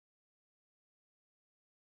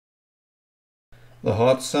The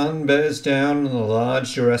hot sun bears down on the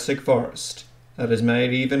large Jurassic forest that is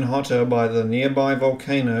made even hotter by the nearby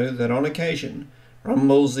volcano that on occasion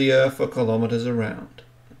rumbles the earth for kilometers around.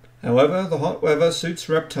 However, the hot weather suits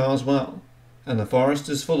reptiles well, and the forest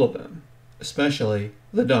is full of them, especially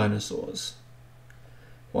the dinosaurs.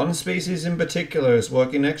 One species in particular is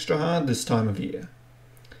working extra hard this time of year.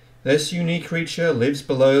 This unique creature lives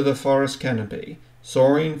below the forest canopy,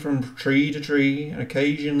 soaring from tree to tree and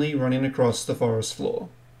occasionally running across the forest floor.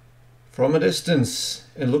 From a distance,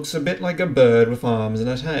 it looks a bit like a bird with arms and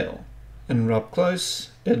a tail, and up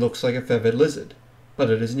close, it looks like a feathered lizard,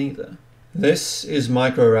 but it is neither. This is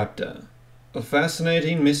Microraptor, a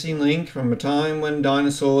fascinating missing link from a time when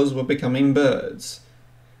dinosaurs were becoming birds.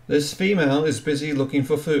 This female is busy looking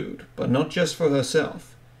for food, but not just for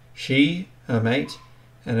herself. She, her mate,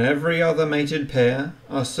 and every other mated pair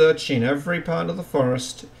are searching every part of the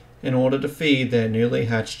forest in order to feed their newly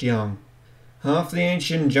hatched young. Half the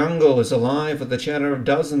ancient jungle is alive with the chatter of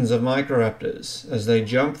dozens of Microraptors as they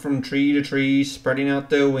jump from tree to tree, spreading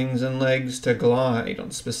out their wings and legs to glide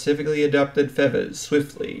on specifically adapted feathers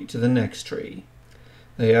swiftly to the next tree.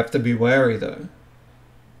 They have to be wary though.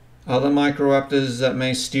 Other Microraptors that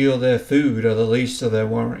may steal their food are the least of their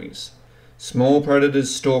worries. Small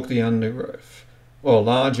predators stalk the undergrowth, while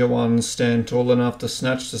larger ones stand tall enough to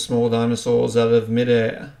snatch the small dinosaurs out of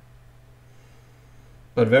mid-air.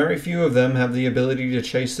 But very few of them have the ability to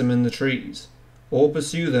chase them in the trees, or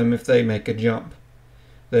pursue them if they make a jump.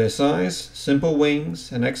 Their size, simple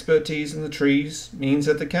wings, and expertise in the trees means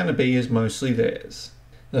that the canopy is mostly theirs.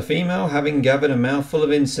 The female, having gathered a mouthful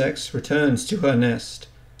of insects, returns to her nest,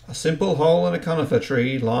 a simple hole in a conifer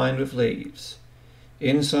tree lined with leaves.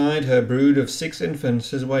 Inside, her brood of 6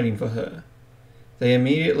 infants is waiting for her. They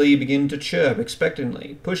immediately begin to chirp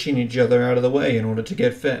expectantly, pushing each other out of the way in order to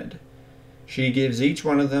get fed. She gives each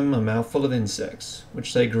one of them a mouthful of insects,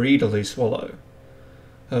 which they greedily swallow.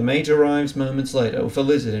 Her mate arrives moments later with a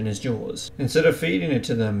lizard in his jaws. Instead of feeding it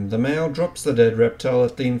to them, the male drops the dead reptile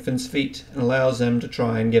at the infant's feet and allows them to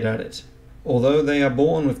try and get at it. Although they are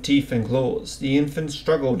born with teeth and claws, the infants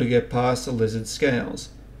struggle to get past the lizard's scales.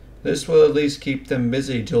 This will at least keep them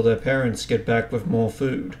busy till their parents get back with more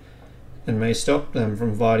food, and may stop them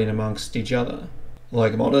from fighting amongst each other.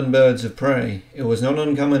 Like modern birds of prey, it was not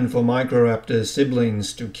uncommon for Microraptor's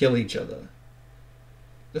siblings to kill each other.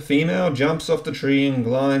 The female jumps off the tree and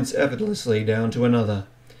glides effortlessly down to another,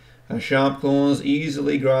 her sharp claws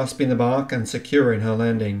easily grasping the bark and securing her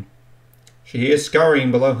landing. She hears scurrying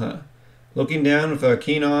below her. Looking down with her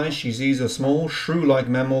keen eyes, she sees a small shrew-like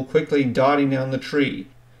mammal quickly darting down the tree,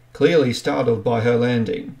 clearly startled by her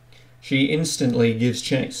landing. She instantly gives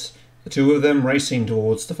chase, the two of them racing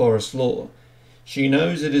towards the forest floor. She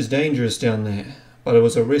knows it is dangerous down there, but it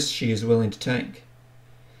was a risk she is willing to take.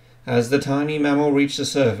 As the tiny mammal reached the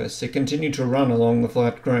surface, it continued to run along the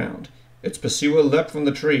flat ground. Its pursuer leapt from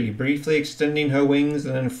the tree, briefly extending her wings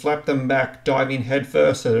and then flapped them back, diving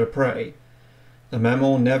headfirst at her prey. The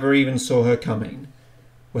mammal never even saw her coming.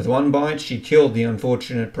 With one bite, she killed the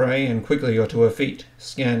unfortunate prey and quickly got to her feet,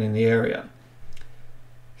 scanning the area.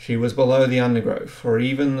 She was below the undergrowth, where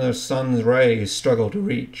even the sun's rays struggled to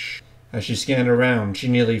reach. As she scanned around, she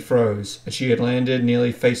nearly froze, as she had landed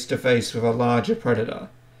nearly face to face with a larger predator,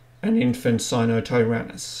 an infant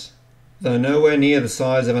Sinotyrannus. Though nowhere near the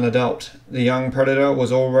size of an adult, the young predator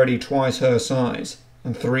was already twice her size,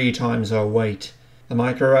 and 3 times her weight. The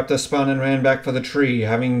Microraptor spun and ran back for the tree,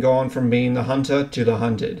 having gone from being the hunter to the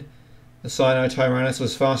hunted. The Sinotyrannus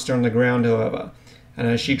was faster on the ground, however, and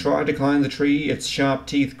as she tried to climb the tree, its sharp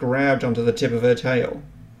teeth grabbed onto the tip of her tail.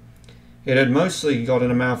 It had mostly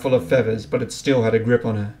gotten a mouthful of feathers, but it still had a grip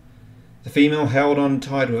on her. The female held on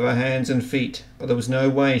tight with her hands and feet, but there was no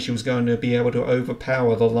way she was going to be able to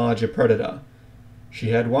overpower the larger predator. She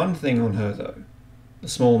had one thing on her, though. The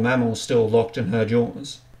small mammal still locked in her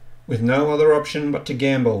jaws. With no other option but to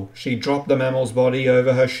gamble, she dropped the mammal's body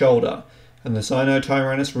over her shoulder, and the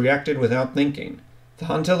Sinotyrannus reacted without thinking. The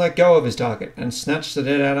hunter let go of his target and snatched the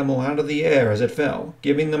dead animal out of the air as it fell,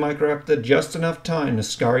 giving the Microraptor just enough time to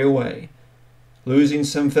scurry away, losing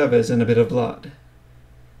some feathers and a bit of blood.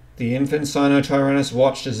 The infant Sinotyrannus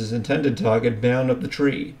watched as his intended target bound up the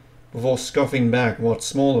tree, before scoffing back what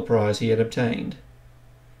smaller prize he had obtained.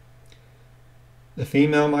 The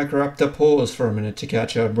female Microraptor paused for a minute to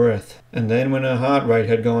catch her breath, and then, when her heart rate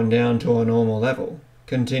had gone down to a normal level,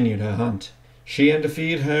 continued her hunt. She had to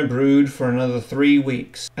feed her brood for another 3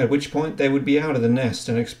 weeks, at which point they would be out of the nest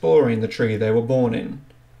and exploring the tree they were born in.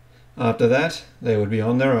 After that, they would be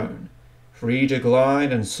on their own, free to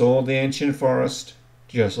glide and soar the ancient forest,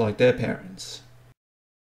 just like their parents.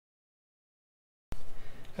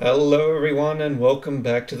 Hello everyone and welcome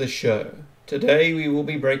back to the show. Today we will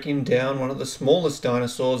be breaking down one of the smallest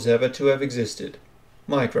dinosaurs ever to have existed,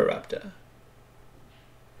 Microraptor.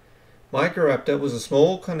 Microraptor was a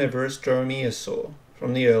small carnivorous dromaeosaur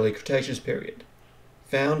from the early Cretaceous period.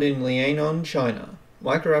 Found in Liaoning, China,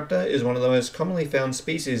 Microraptor is one of the most commonly found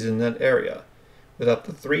species in that area, with up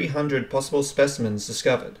to 300 possible specimens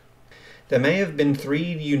discovered. There may have been 3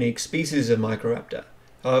 unique species of Microraptor.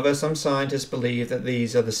 However, some scientists believe that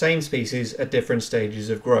these are the same species at different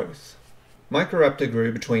stages of growth. Microraptor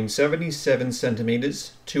grew between 77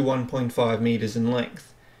 centimeters to 1.5 meters in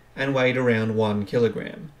length, and weighed around 1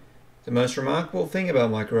 kilogram. The most remarkable thing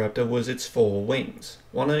about Microraptor was its 4 wings,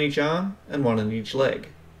 1 on each arm and 1 on each leg.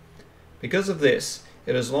 Because of this,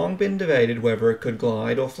 it has long been debated whether it could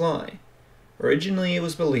glide or fly. Originally, it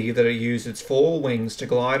was believed that it used its 4 wings to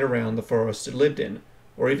glide around the forest it lived in,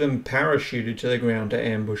 or even parachuted to the ground to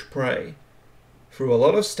ambush prey. Through a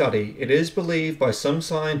lot of study, it is believed by some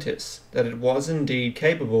scientists that it was indeed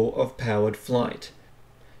capable of powered flight,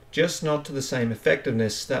 just not to the same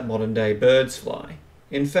effectiveness that modern-day birds fly.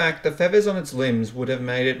 In fact, the feathers on its limbs would have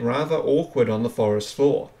made it rather awkward on the forest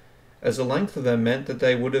floor, as the length of them meant that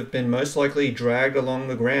they would have been most likely dragged along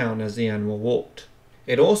the ground as the animal walked.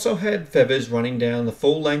 It also had feathers running down the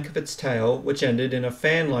full length of its tail, which ended in a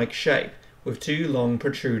fan-like shape, with 2 long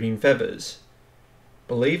protruding feathers.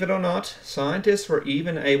 Believe it or not, scientists were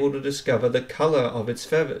even able to discover the color of its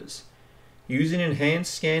feathers. Using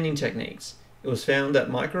enhanced scanning techniques, it was found that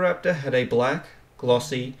Microraptor had a black,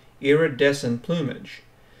 glossy, iridescent plumage,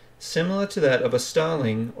 similar to that of a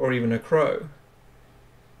starling or even a crow.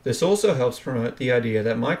 This also helps promote the idea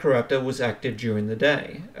that Microraptor was active during the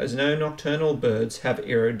day, as no nocturnal birds have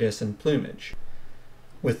iridescent plumage.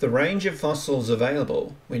 With the range of fossils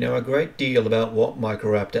available, we know a great deal about what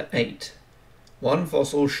Microraptor ate. One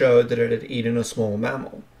fossil showed that it had eaten a small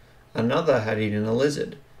mammal, another had eaten a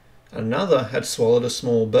lizard, another had swallowed a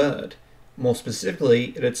small bird. More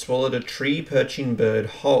specifically, it had swallowed a tree-perching bird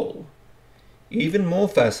whole. Even more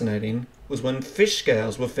fascinating was when fish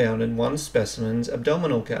scales were found in one specimen's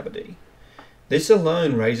abdominal cavity. This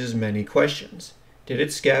alone raises many questions. Did it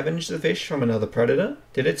scavenge the fish from another predator?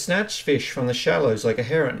 Did it snatch fish from the shallows like a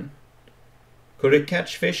heron? Could it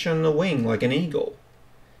catch fish on the wing like an eagle?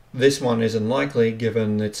 This one isn't likely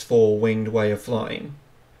given its 4-winged way of flying.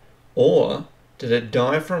 Or did it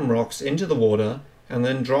dive from rocks into the water and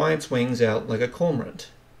then dry its wings out like a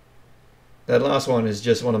cormorant? That last one is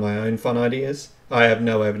just one of my own fun ideas. I have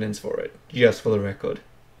no evidence for it, just for the record.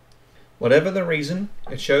 Whatever the reason,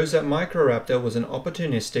 it shows that Microraptor was an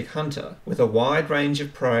opportunistic hunter, with a wide range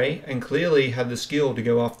of prey and clearly had the skill to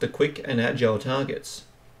go after quick and agile targets.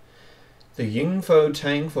 The Yingfo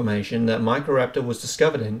Tang Formation that Microraptor was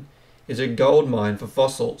discovered in is a gold mine for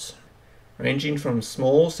fossils, ranging from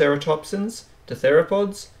small ceratopsians to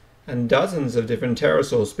theropods and dozens of different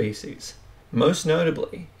pterosaur species. Most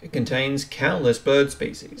notably, it contains countless bird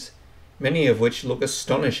species, many of which look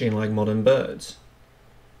astonishing like modern birds,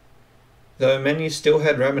 though many still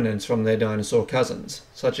had remnants from their dinosaur cousins,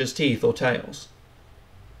 such as teeth or tails.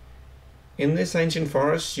 In this ancient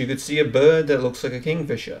forest, you could see a bird that looks like a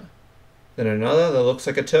kingfisher, then another that looks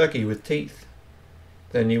like a turkey with teeth.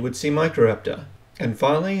 Then you would see Microraptor, and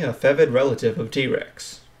finally a feathered relative of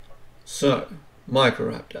T-Rex. So,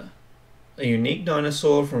 Microraptor, a unique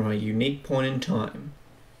dinosaur from a unique point in time.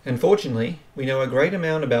 And fortunately, we know a great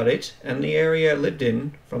amount about it and the area it lived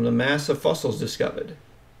in from the mass of fossils discovered.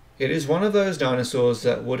 It is one of those dinosaurs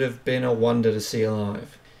that would have been a wonder to see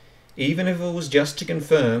alive, even if it was just to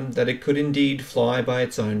confirm that it could indeed fly by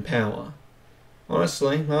its own power.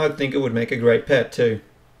 Honestly, I'd think it would make a great pet too.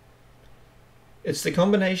 It's the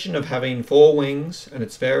combination of having 4 wings and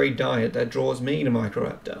its varied diet that draws me to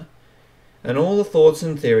Microraptor, and all the thoughts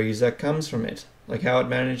and theories that comes from it, like how it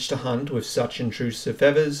managed to hunt with such intrusive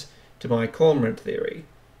feathers, to my cormorant theory.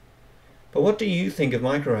 But what do you think of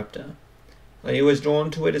Microraptor? Are you as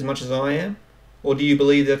drawn to it as much as I am? Or do you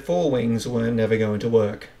believe that 4 wings were never going to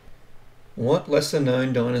work? What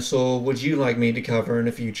lesser-known dinosaur would you like me to cover in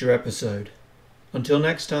a future episode? Until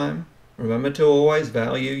next time, remember to always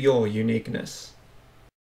value your uniqueness.